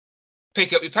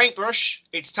Pick up your paintbrush.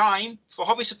 It's time for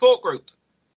Hobby Support Group.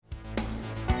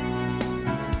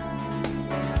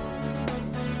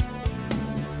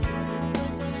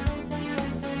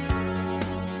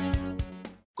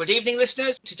 Good evening,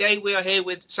 listeners. Today we are here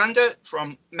with Sander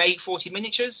from May 40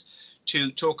 Miniatures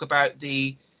to talk about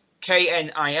the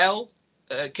KNIL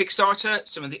Kickstarter,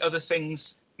 some of the other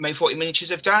things May 40 Miniatures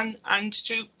have done, and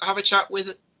to have a chat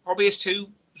with hobbyists whose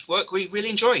work we really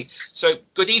enjoy. So,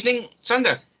 good evening,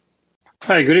 Sander.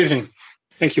 Hi, good evening.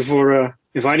 Thank you for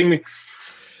inviting me.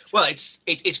 Well,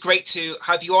 it's great to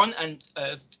have you on, and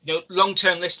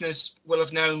long-term listeners will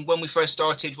have known when we first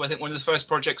started. I think one of the first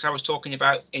projects I was talking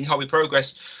about in Hobby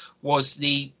Progress was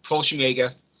the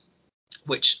Fallschirmjäger,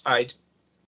 which I'd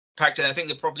packed in. I think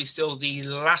they're probably still the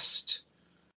last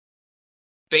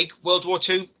big World War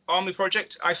II army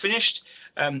project I finished,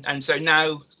 and so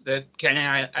now the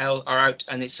KNIL are out,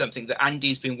 and it's something that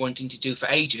Andy's been wanting to do for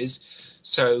ages.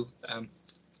 So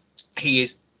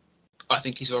I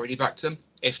think he's already backed them.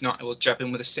 If not, I will jab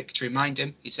him with a stick to remind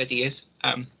him. He said he is.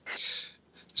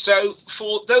 So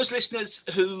for those listeners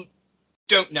who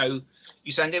don't know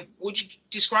you, Sander, would you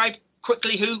describe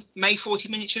quickly who May 40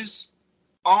 Miniatures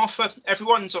are for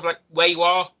everyone, sort of like where you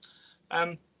are?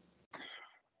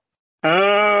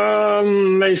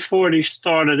 May 40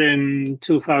 started in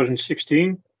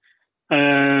 2016,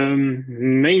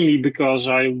 mainly because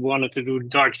I wanted to do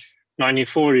Dutch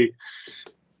 1940,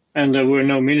 and there were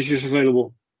no miniatures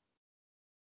available.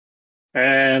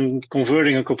 And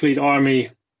converting a complete army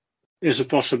is a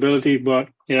possibility, but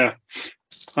yeah,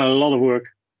 a lot of work.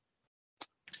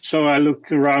 So I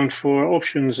looked around for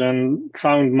options and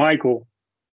found Michael,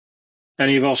 and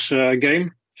he was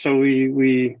game. So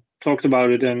we talked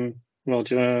about it and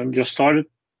just started.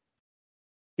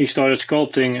 He started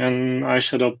sculpting, and I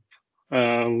set up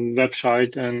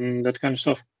website and that kind of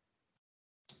stuff.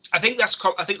 I think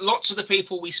lots of the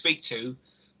people we speak to,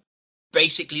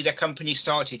 basically their company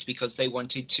started because they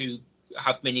wanted to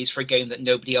have minis for a game that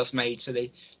nobody else made. So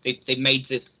they made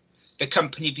the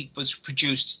company was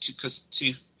produced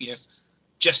to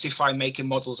justify making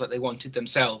models that they wanted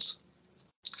themselves.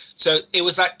 So it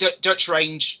was that Dutch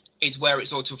range is where it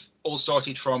sort of all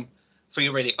started from for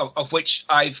you, really, of which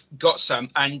I've got some.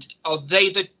 And are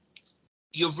they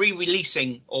you're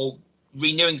re-releasing or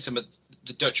renewing some of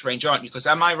the Dutch range, aren't you? Because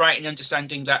am I right in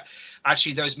understanding that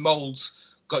actually those molds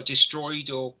got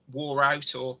destroyed or wore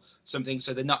out or something,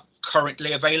 so they're not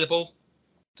currently available,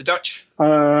 the Dutch?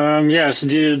 Yes,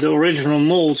 the original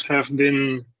molds have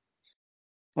been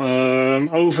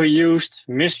overused,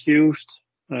 misused,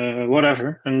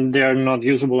 whatever, and they are not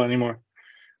usable anymore.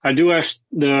 I do have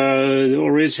the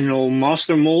original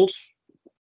master molds,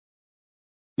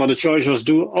 but the choice was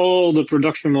do all the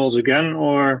production molds again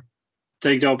or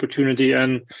take the opportunity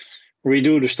and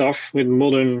redo the stuff with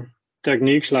modern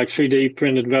techniques like 3D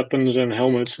printed weapons and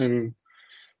helmets. And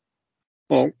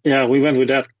well, yeah, we went with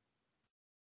that.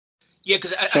 Yeah,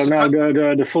 because so now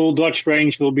the full Dutch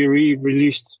range will be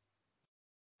re-released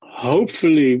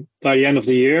hopefully by the end of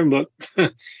the year, but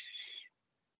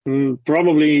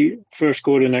probably first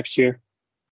quarter next year.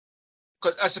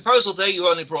 Because I suppose although you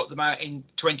only brought them out in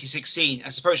 2016, I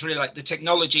suppose really like the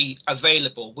technology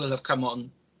available will have come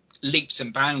on leaps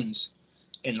and bounds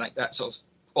in like that sort of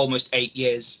almost 8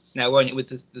 years now, won't it, with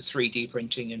the 3D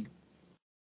printing and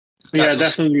yeah,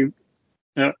 definitely.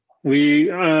 Yeah, we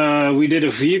did a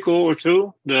vehicle or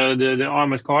two, the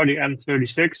armored car, the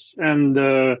M36, and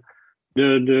the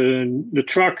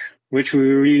truck, which we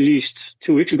released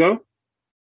 2 weeks ago.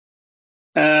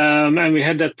 And we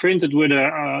had that printed with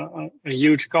a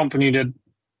huge company that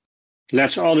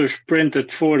lets others print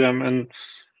it for them, and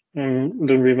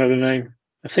don't remember the name.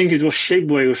 I think it was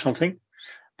Shapeway or something,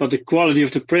 but the quality of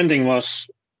the printing was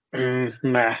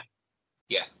meh.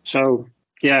 Yeah. So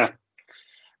yeah,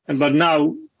 but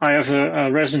now I have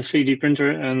a resin 3D printer,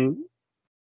 and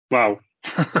wow,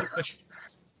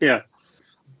 yeah,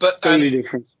 but totally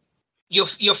different. Your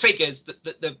figures,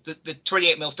 the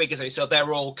 28mm figures, so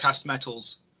they're all cast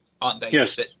metals, aren't they?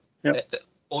 Yes.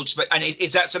 And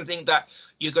is that something that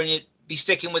you're going to be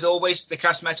sticking with always, the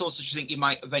cast metals, or do you think you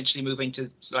might eventually move into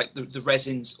like the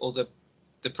resins or the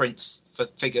prints for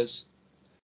figures?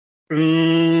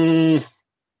 Never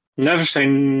say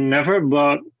never,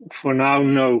 but for now,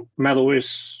 no. Metal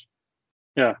is,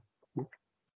 yeah.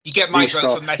 You get my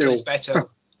vote for metal still. is better.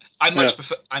 I much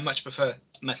prefer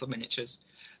metal miniatures.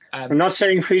 I'm not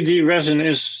saying 3D resin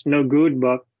is no good,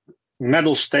 but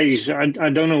metal stays. I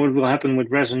don't know what will happen with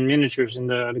resin miniatures in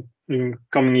the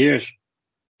coming years.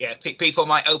 Yeah, people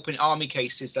might open army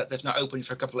cases that they've not opened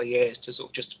for a couple of years to sort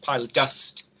of just pile of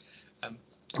dust.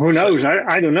 Who knows?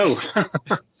 I don't know.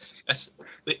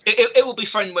 it will be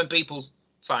fun when people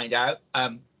find out.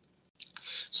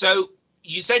 So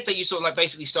you said that you sort of like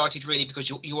basically started really because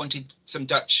you wanted some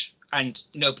Dutch and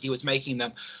nobody was making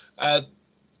them.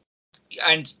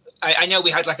 And I know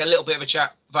we had like a little bit of a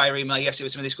chat via email yesterday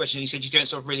with some of this question. And you said you don't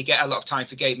sort of really get a lot of time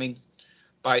for gaming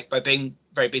by being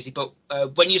very busy. But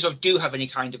when you sort of do have any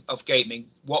kind of gaming,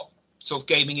 what sort of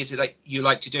gaming is it that you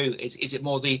like to do? Is it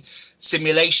more the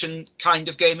simulation kind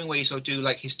of gaming where you sort of do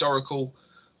like historical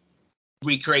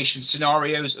recreation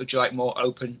scenarios, or do you like more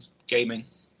open gaming?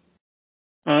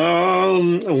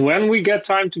 When we get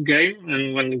time to game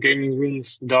and when the gaming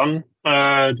room's done,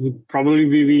 it would probably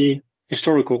be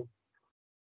historical.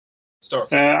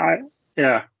 Historical.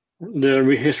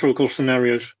 The historical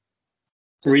scenarios,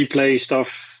 replay stuff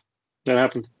that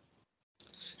happened.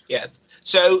 Yeah.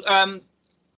 So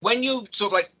when you sort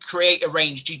of like create a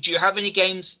range, do you have any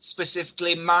games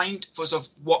specifically in mind for sort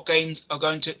of what games are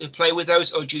going to play with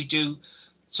those, or do you do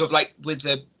sort of like with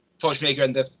the Forge-Maker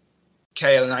and the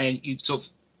KL9, you sort of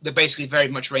they're basically very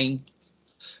much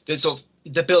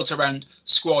they're built around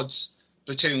squads,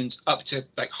 platoons, up to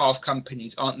like half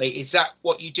companies, aren't they? Is that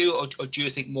what you do, or do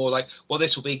you think more like, well,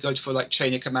 this will be good for like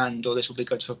chain of command, or this will be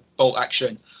good for bolt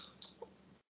action?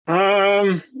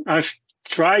 I've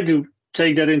tried to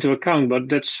take that into account, but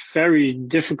that's very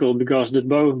difficult because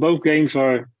both games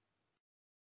are,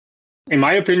 in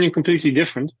my opinion, completely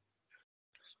different.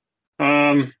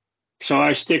 So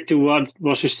I stick to what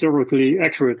was historically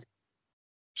accurate.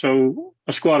 So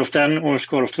a squad of 10 or a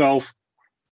squad of 12,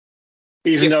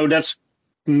 even though that's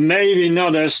maybe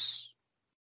not as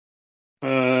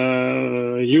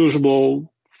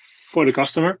usable for the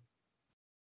customer.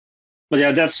 But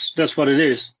yeah, that's what it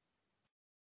is.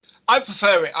 I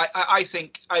prefer it. I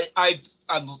think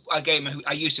I'm a gamer who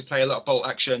I used to play a lot of bolt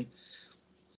action,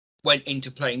 went into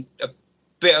playing a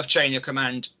bit of chain of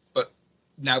command, but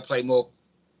now play more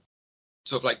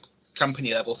sort of like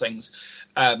company level things.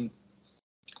 And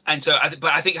so,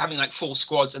 I think having like full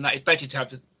squads and that is better to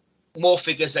have more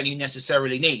figures than you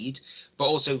necessarily need, but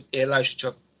also it allows you to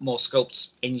have more sculpts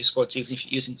in your squads, even if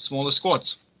you're using smaller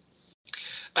squads.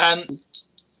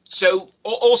 So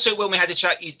also when we had a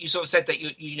chat, you sort of said that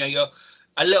you're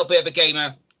a little bit of a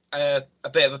gamer, a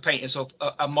bit of a painter, sort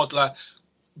of a modeler.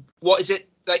 What is it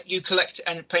that you collect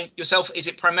and paint yourself? Is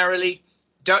it primarily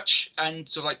Dutch and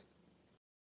sort of like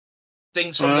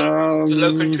things from the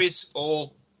Low Countries,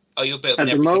 or are you a bit of at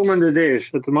the moment it is.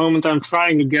 At the moment I'm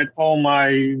trying to get all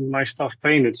my stuff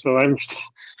painted, so I'm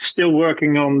still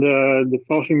working on the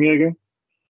Forge-Maker.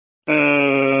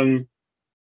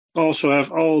 Also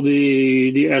have all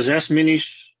the SS minis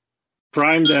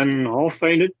primed and half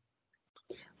painted.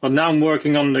 But now I'm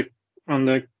working on the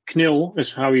Knil,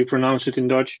 is how you pronounce it in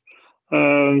Dutch,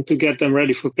 to get them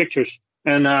ready for pictures.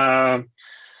 And a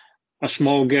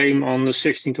small game on the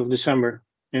 16th of December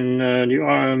in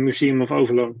the Museum of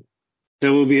Overloon.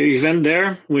 There will be an event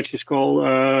there, which is called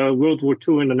World War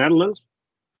II in the Netherlands.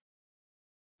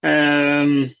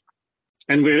 And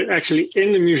we're actually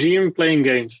in the museum playing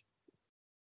games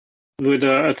with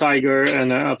a tiger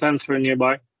and a panther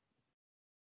nearby,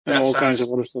 and all kinds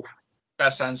of other stuff.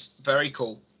 That sounds very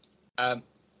cool.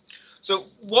 So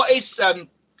what is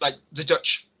like the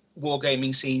Dutch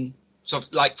wargaming scene sort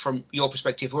of like from your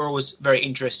perspective? We're always very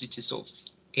interested to sort of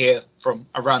hear from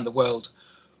around the world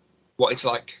what it's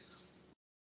like.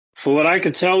 For what I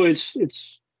can tell, it's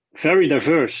very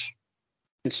diverse.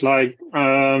 It's like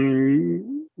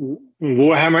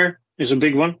Warhammer is a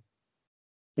big one,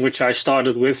 which I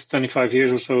started with 25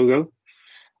 years or so ago.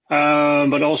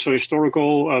 But also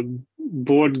historical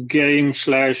board game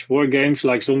 / war games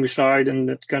like Zombicide and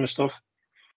that kind of stuff.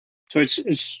 So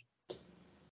it's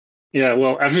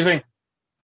everything.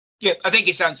 Yeah, I think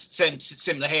it sounds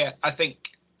similar here. I think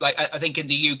in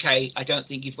the UK, I don't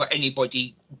think you've got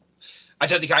anybody. I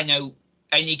don't think I know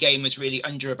any gamers really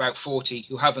under about 40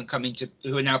 who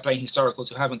are now playing historicals,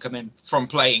 who haven't come in from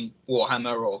playing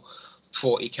Warhammer or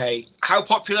 40k. How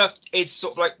popular is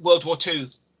sort of like World War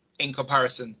II in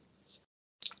comparison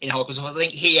in Hull? Because I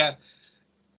think here,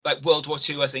 like World War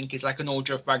II, I think is like an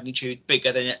order of magnitude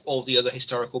bigger than all the other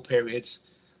historical periods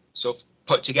sort of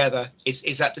put together.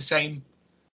 Is that the same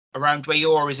around where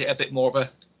you are, or is it a bit more of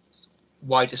a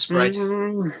wider spread?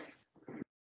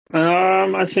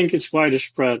 I think it's wider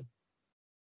spread.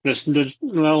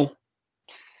 Well,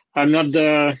 I'm not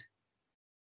the,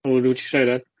 how would you say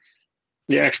that?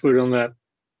 The expert on that.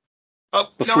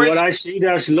 But for what I see,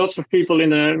 there's lots of people in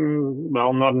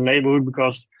not a neighborhood,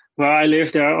 because where I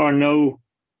live, there are no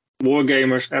war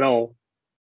gamers at all.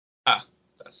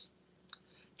 That's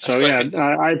so yeah,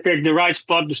 I picked the right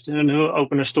spot to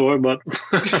open a store, but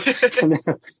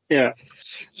yeah.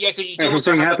 Yeah, because you do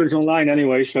also Everything have happens online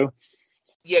anyway, so.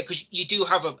 yeah, because you do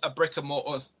have a brick and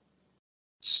mortar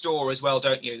store as well,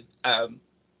 don't you? And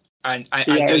I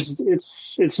Yeah, know.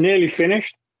 it's nearly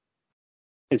finished.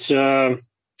 It's a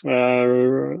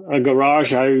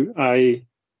garage I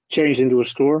changed into a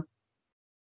store.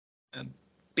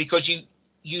 Because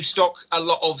you stock a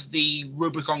lot of the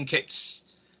Rubicon kits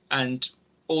and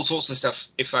all sorts of stuff,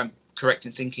 if I'm correct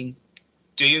in thinking.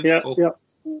 Do you? Yeah, Or, yeah.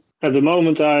 At the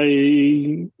moment,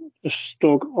 I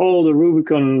stock all the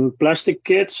Rubicon plastic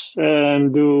kits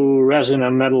and do resin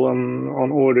and metal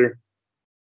on order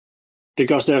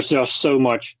because there's just so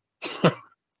much.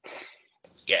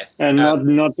 yeah. And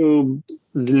not to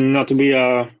be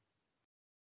a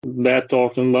bad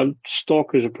talking, but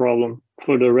stock is a problem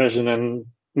for the resin and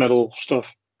metal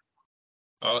stuff.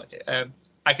 Oh,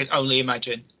 I can only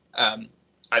imagine.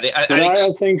 But I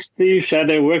I think Steve said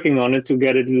they're working on it to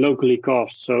get it locally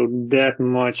cost, so that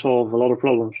might solve a lot of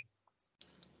problems.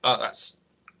 oh, that's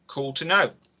cool to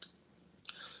know.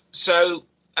 So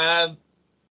I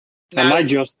now, might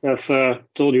just have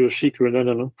told you a secret. I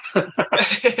don't know.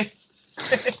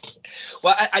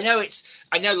 well, I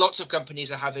know lots of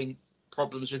companies are having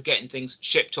problems with getting things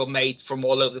shipped or made from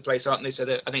all over the place, aren't they?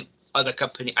 So I think other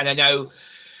company, and I know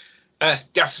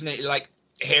definitely like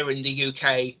here in the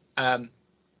UK,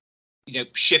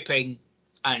 shipping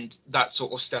and that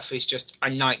sort of stuff is just a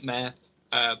nightmare.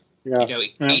 Yeah, yeah,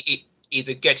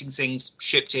 Either getting things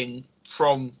shipped in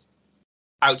from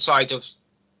outside of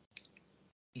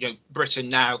Britain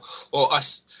now, or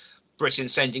us Britain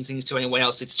sending things to anyone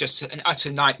else. It's just an utter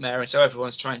nightmare, and so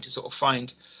everyone's trying to sort of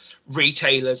find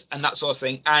retailers and that sort of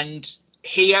thing. And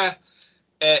here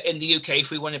in the UK, if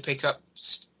we want to pick up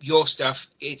your stuff,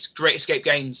 it's Great Escape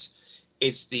Games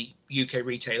is the UK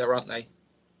retailer, aren't they?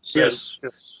 So, yes.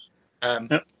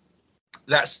 Yep.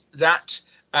 That's that.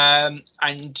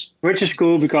 And Which is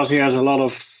cool because he has a lot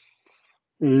of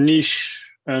niche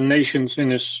nations in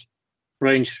his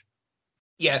range,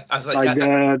 yeah, I thought like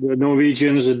that, the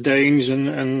Norwegians, the Danes,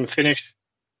 and Finnish.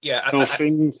 yeah, So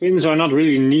Finns are not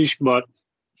really niche, but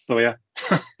yeah.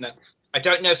 no, I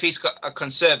don't know if he's got a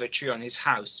conservatory on his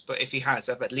house, but if he has,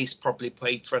 I've at least probably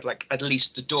paid for like at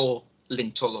least the door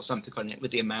lintel or something on it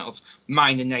with the amount of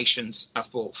minor nations I've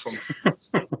bought from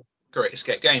Great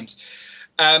Escape Games.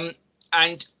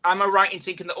 And am I right in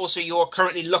thinking that also you're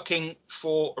currently looking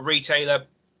for a retailer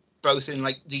both in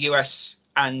like the US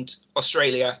and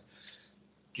Australia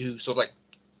to sort of like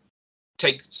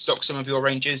take stock some of your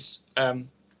ranges? I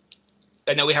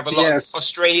know we have a lot of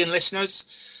Australian listeners,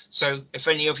 so if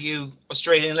any of you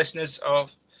Australian listeners are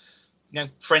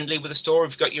friendly with a store,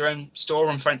 if you've got your own store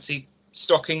and fancy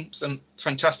stocking some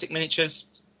fantastic miniatures,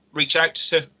 reach out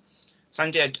to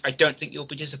Sandy. I don't think you'll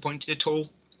be disappointed at all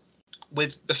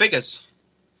with the figures.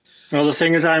 Well, the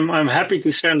thing is, I'm happy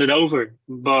to send it over,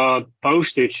 but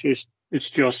postage it's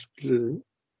just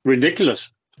ridiculous.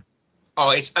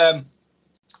 Oh, it's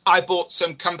I bought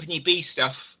some Company B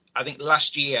stuff I think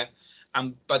last year,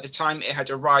 and by the time it had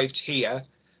arrived here,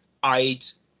 I'd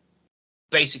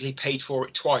basically paid for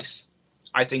it twice.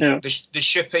 I think the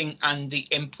shipping and the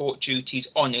import duties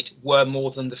on it were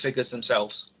more than the figures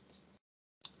themselves.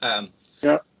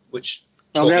 Which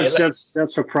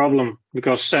that's a problem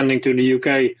because sending to the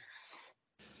UK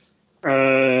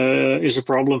is a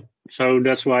problem. So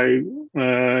that's why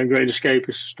Great Escape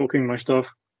is stocking my stuff,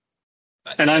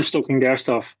 and I'm stocking their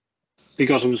stuff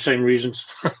because of the same reasons.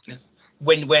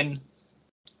 Win-win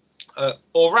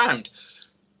all round.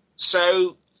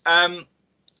 So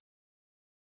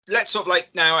let's sort of like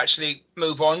now actually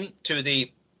move on to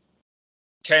the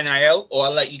KNIL, or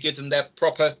I'll let you give them their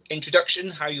proper introduction,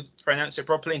 how you pronounce it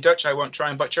properly in Dutch. I won't try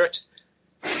and butcher it.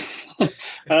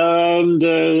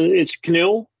 It's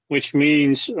KNIL, which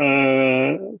means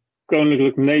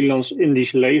Koninklijk Nederlands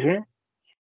Indisch Leger.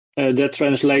 That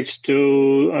translates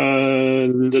to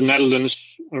the Netherlands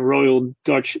Royal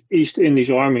Dutch East Indies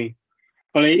Army.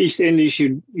 Well, in East Indies,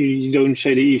 you don't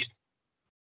say the East.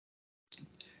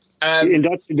 In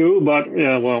Dutch you do, but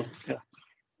yeah.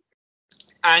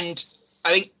 And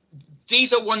I think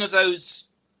these are one of those,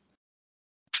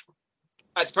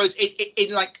 I suppose,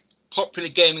 in like popular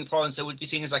gaming parlance, they would be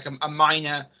seen as like a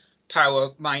minor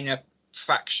power, minor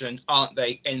faction, aren't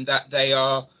they? In that they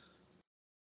are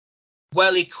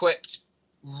well equipped,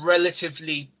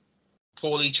 relatively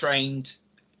poorly trained,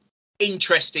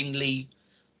 interestingly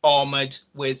armored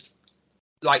with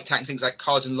light tank things like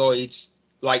Cardin Lloyd's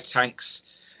light tanks,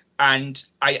 and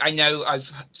I know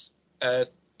I've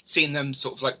seen them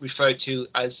sort of like referred to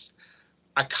as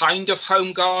a kind of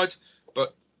home guard,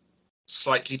 but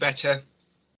slightly better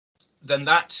than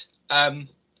that.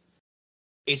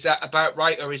 Is that about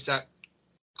right, or is that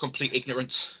complete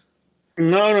ignorance?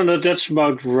 No, that's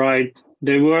about right.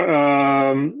 They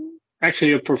were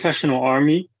actually a professional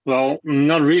army. Well,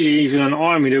 not really even an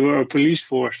army. They were a police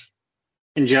force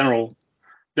in general.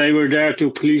 They were there to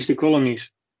police the colonies,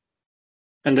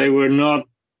 and they were not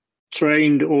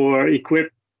trained or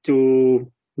equipped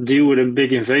to deal with a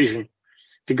big invasion.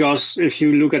 Because if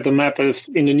you look at the map of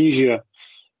Indonesia,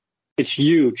 it's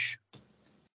huge.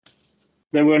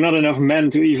 There were not enough men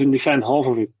to even defend half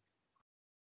of it.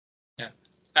 Yeah.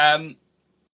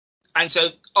 And so,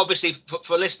 obviously,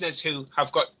 for listeners who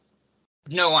have got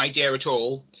no idea at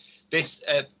all,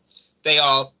 they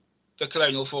are the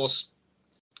colonial force,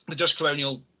 the Dutch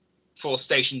colonial force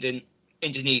stationed in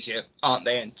Indonesia, aren't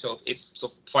they? And so it's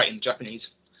sort of fighting the Japanese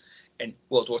in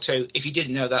World War II. If you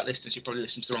didn't know that, listeners, you probably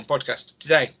listened to the wrong podcast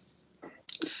today.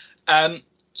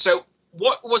 So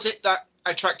what was it that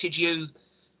attracted you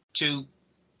to,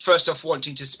 first off,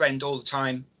 wanting to spend all the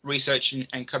time researching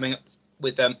and coming up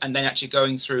with them, and then actually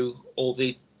going through all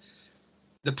the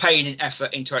pain and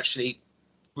effort into actually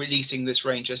releasing this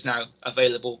range as now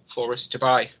available for us to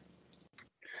buy?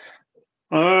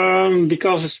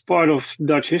 Because it's part of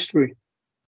Dutch history.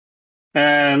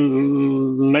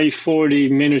 And May 40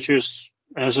 Miniatures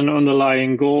has an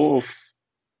underlying goal of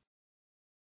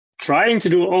trying to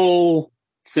do all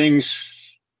things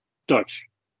Dutch.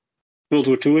 World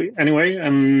War II anyway,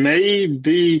 and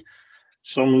maybe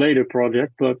some later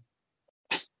project, but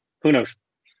who knows?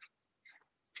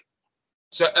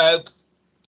 So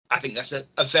I think that's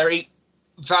a very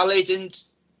valid and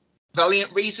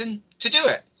valiant reason to do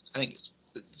it. I think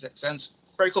that sounds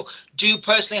very cool. Do you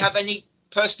personally have any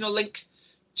personal link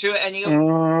to any of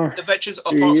the veterans?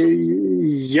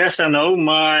 Yes and no.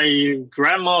 My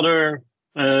grandmother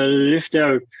lived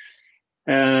there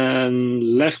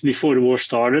and left before the war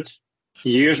started,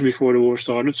 years before the war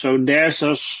started. So there's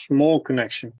a small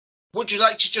connection. Would you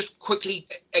like to just quickly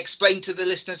explain to the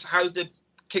listeners how the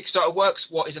Kickstarter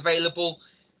works, what is available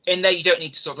in there? You don't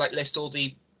need to sort of like list all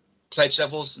the pledge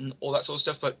levels and all that sort of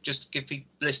stuff, but just give the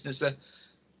listeners a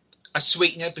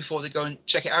sweetener before they go and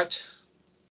check it out.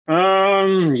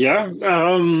 Well,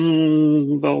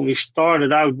 we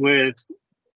started out with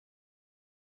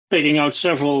picking out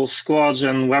several squads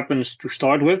and weapons to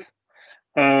start with.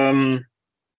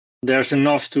 There's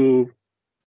enough to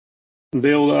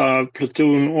build a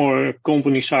platoon or a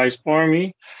company-sized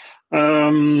army.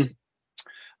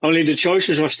 Only the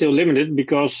choices are still limited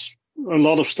because a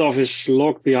lot of stuff is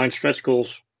locked behind stretch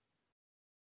goals.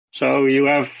 So you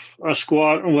have a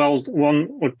squad,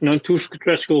 two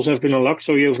stretch goals have been unlocked,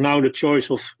 so you have now the choice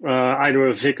of either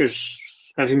a Vickers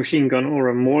heavy machine gun or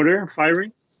a mortar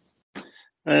firing.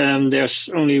 There's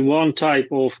only one type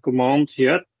of command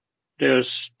yet.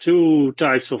 There's two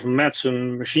types of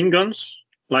Madsen machine guns,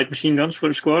 light machine guns for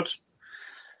the squads.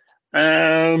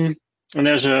 And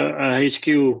there's a HQ,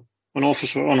 an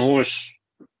officer on horse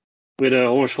with a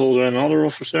horse holder and another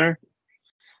officer.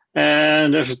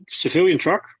 And there's a civilian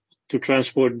truck to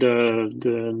transport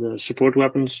the support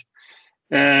weapons.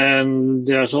 And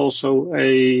there's also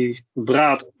a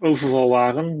Braat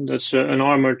overvalwagen. That's an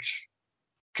armored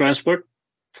transport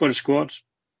for the squads.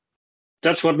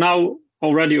 That's what now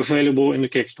already available in the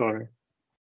Kickstarter.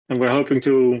 And we're hoping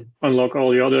to unlock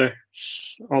all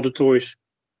the toys,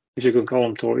 if you can call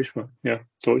them toys. But yeah,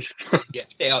 toys. Yeah,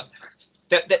 they are.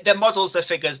 They're models, they're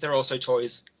figures, they're also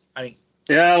toys, I think.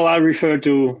 Yeah, well, I refer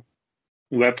to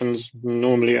weapons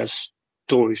normally as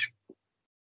toys.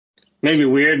 Maybe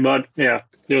weird, but yeah,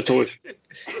 they're toys.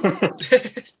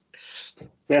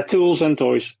 They're tools and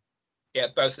toys. Yeah,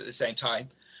 both at the same time.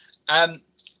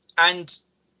 And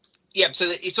yeah, so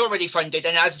it's already funded,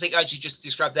 and as I think as you just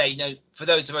described there, you know, for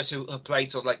those of us who have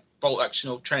played sort of like Bolt Action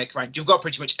or Trainer Command, you've got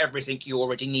pretty much everything you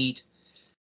already need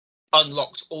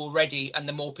unlocked already, and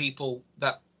the more people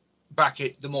that back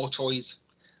it, the more toys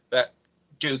that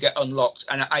do get unlocked.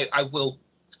 And I will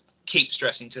keep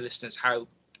stressing to listeners how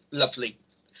lovely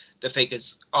the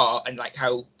figures are, and like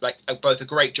how both a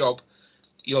great job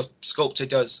your sculptor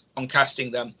does on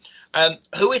casting them.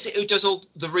 Who is it who does all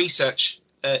the research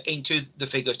into the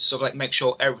figures to sort of like make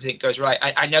sure everything goes right?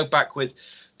 I know back with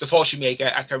the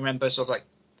Fallschirmjäger, I can remember sort of like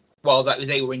while that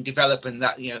they were in development,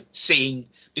 that, you know, seeing,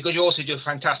 because you also do a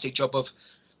fantastic job of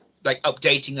like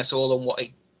updating us all on what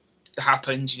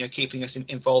happened, you know, keeping us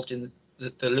involved in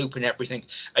the loop and everything.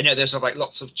 I know there's sort of like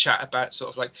lots of chat about sort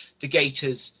of like the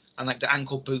gaiters and like the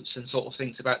ankle boots and sort of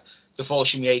things about the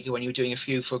Fallschirmjäger when you were doing a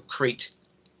few for Crete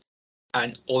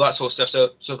and all that sort of stuff. So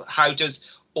sort of how does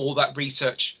all that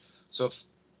research sort of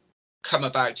come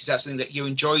about? Is that something that you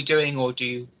enjoy doing, or do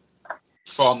you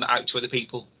farm that out to other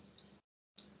people?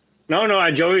 No, I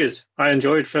enjoy it. I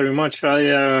enjoy it very much.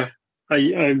 I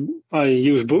I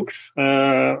use books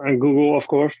and Google, of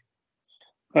course.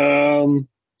 And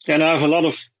I have a lot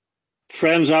of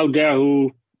friends out there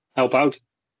who help out.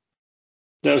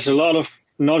 There's a lot of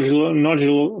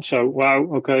nodule. So wow,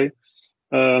 okay.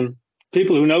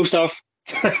 People who know stuff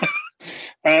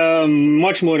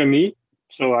much more than me.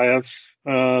 So I have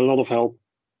a lot of help.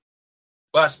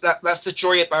 Well, that's the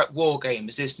joy about war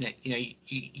games, isn't it? You know,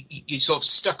 you're sort of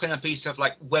stuck on a piece of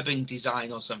like webbing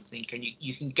design or something, and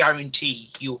you can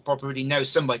guarantee you'll probably know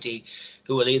somebody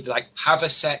who will either like have a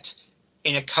set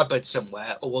in a cupboard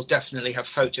somewhere, or will definitely have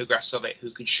photographs of it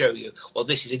who can show you, well,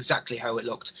 this is exactly how it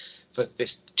looked for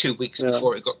this 2 weeks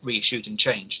before it got reissued and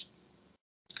changed.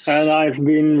 And I've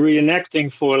been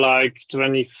reenacting for like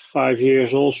 25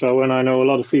 years also, and I know a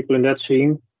lot of people in that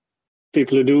scene,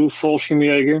 people who do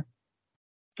Fallschirmjäger.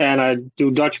 And I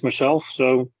do Dutch myself,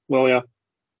 so, well, yeah.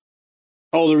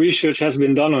 All the research has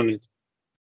been done on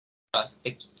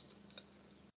it.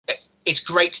 It's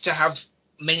great to have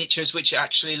miniatures which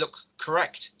actually look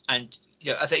correct. And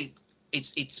you know, I think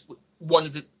it's one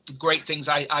of the great things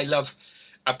I love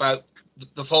about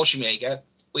the Fallschirmjäger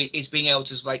is being able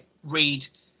to like read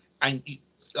and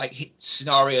like hit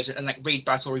scenarios and like read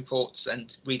battle reports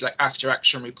and read like after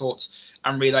action reports,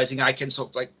 and realizing I can sort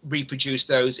of like reproduce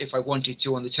those if I wanted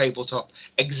to on the tabletop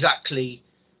exactly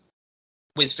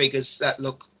with figures that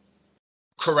look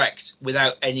correct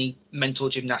without any mental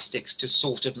gymnastics to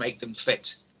sort of make them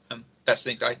fit. That's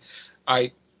the thing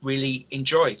I really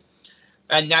enjoy.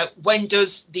 And now, when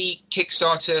does the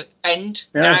Kickstarter end?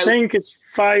 Yeah, I think it's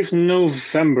 5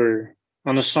 November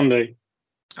on a Sunday.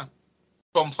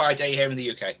 Bonfire Day here in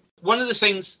the UK. One of the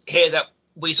things here that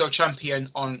we sort of champion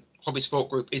on Hobby Support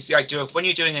Group is the idea of when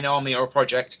you're doing an army or a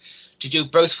project to do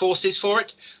both forces for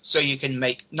it, so you can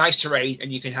make nice terrain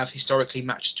and you can have historically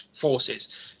matched forces.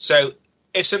 So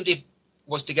if somebody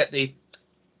was to get the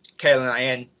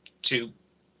KLNIN to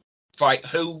fight,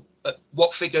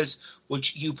 what figures would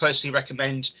you personally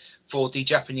recommend for the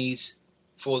Japanese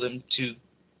for them to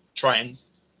try and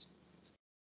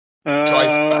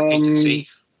drive back into the sea?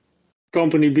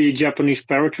 Company B Japanese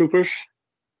paratroopers.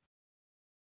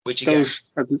 Which again, those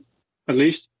at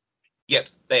least. Yep,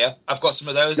 they are. I've got some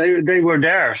of those. They were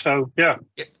there, so yeah.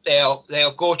 Yep, they are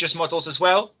gorgeous models as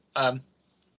well.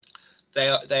 They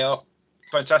are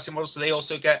fantastic models. So they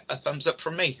also get a thumbs up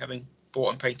from me, having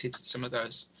bought and painted some of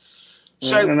those.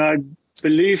 So, and I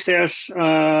believe there's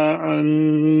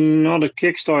another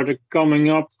Kickstarter coming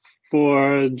up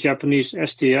for Japanese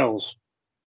STLs.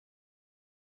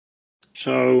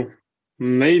 So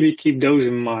maybe keep those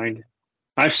in mind.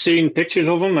 I've seen pictures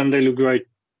of them and they look great,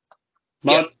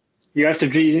 but you have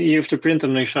to print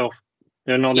them yourself.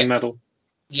 They're not in metal.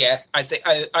 Yeah, I think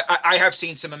I have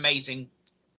seen some amazing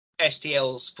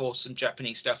STLs for some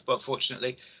Japanese stuff, but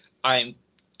unfortunately, I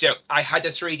had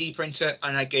a 3D printer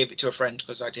and I gave it to a friend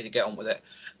because I didn't get on with it.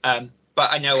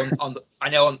 But I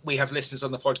know we have listeners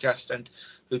on the podcast and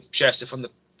who share stuff on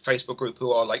the Facebook group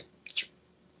who are like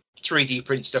 3D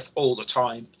print stuff all the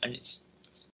time, and it's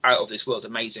out of this world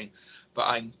amazing. But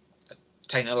I'm a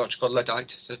technological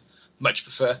Luddite, so much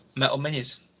prefer metal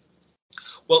minis.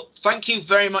 Well, thank you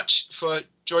very much for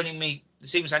joining me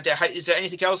this evening, Sandy. Is there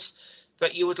anything else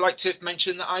that you would like to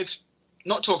mention that I've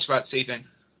not talked about this evening?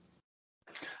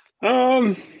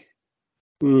 No,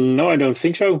 I don't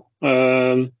think so.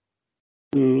 I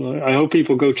hope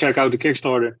people go check out the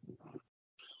Kickstarter.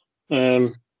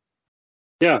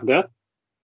 That.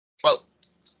 Well,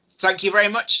 thank you very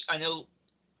much. I know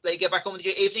they get back on with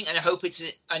your evening, and I hope it's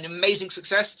an amazing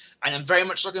success. And I'm very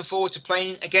much looking forward to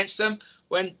playing against them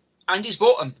when Andy's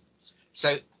bought them.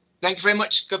 So thank you very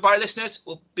much. Goodbye, listeners.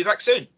 We'll be back soon.